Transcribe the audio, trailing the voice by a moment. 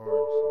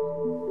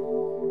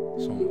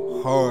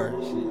Some hard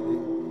shit,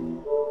 nigga.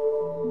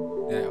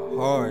 That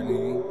hard,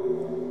 nigga.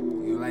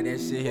 You like that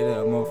shit hit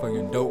a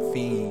motherfucking dope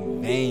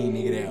fiend vein,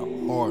 nigga. That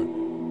hard.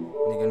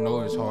 Nigga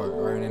know it's hard,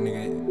 right? That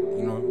nigga,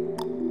 you know.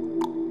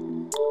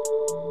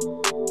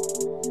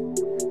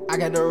 I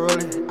got the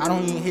rollin', I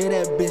don't even hear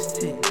that bitch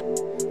tick.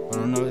 But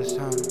I know it's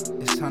time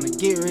to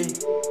get ready.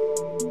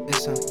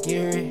 It's time to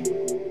get ready.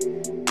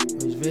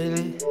 It's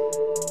Ville,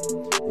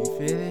 you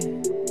feel it?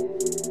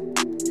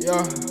 Yo,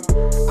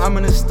 I'm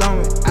in the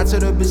stomach, I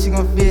told the bitch she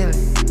gon' feel it.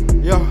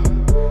 Yo,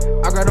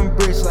 I got them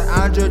bricks like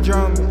Andre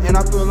Drummond, and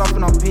I pull off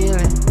and I'm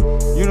peeling.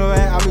 You know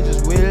that, I be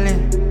just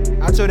willing.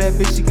 I told that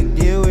bitch she can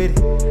deal with it.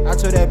 I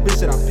told that bitch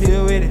that I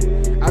peel with it.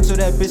 I told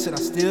that bitch that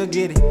I still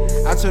get it.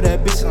 I told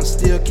that bitch that I'm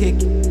still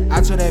kicking.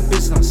 I told that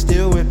bitch that I'm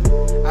still whipping.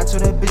 I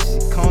told that bitch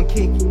to come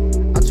kick it.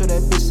 I told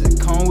that bitch to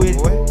come with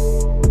it.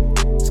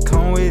 What? Just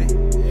come with it.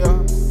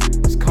 Yeah.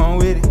 Just come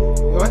with it.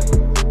 What?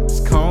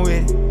 Just come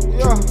with it.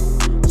 Yeah.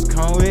 Just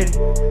come with it.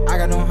 I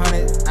got them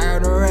hundreds. I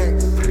got them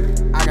racks.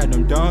 I got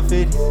them dumb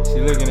 50s. She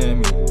looking at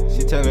me.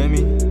 She telling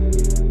me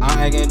I'm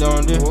acting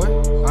dumb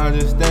different. I'm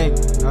just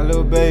thinking, my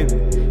little baby,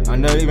 I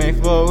know you ain't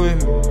fuck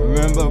with me.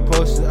 Remember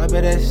posted, I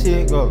bet that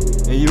shit go.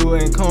 And you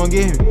ain't come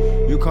get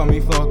me. You call me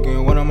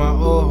fucking one of my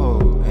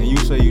old hoes, and you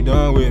say you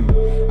done with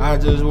me. I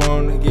just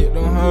wanna get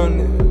them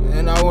hundreds,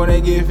 and I wanna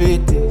get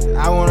 50s.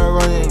 I wanna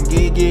run and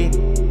get it.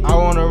 I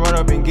wanna run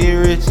up and get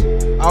rich.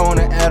 I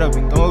wanna add up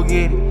and go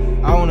get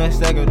it. I wanna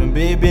stack up them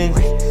big bins.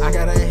 I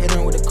gotta hit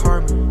them with the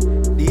carbon.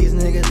 These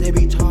niggas, they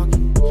be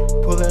talking.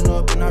 Pulling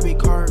up and I be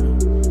carving.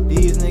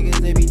 These niggas,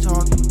 they be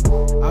talking.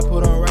 I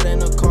put them right in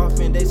the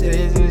coffin. They say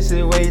this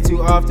shit way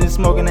too often.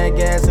 Smoking that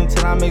gas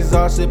until I'm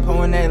exhausted.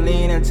 Pulling that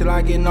lean until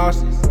I get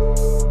nauseous.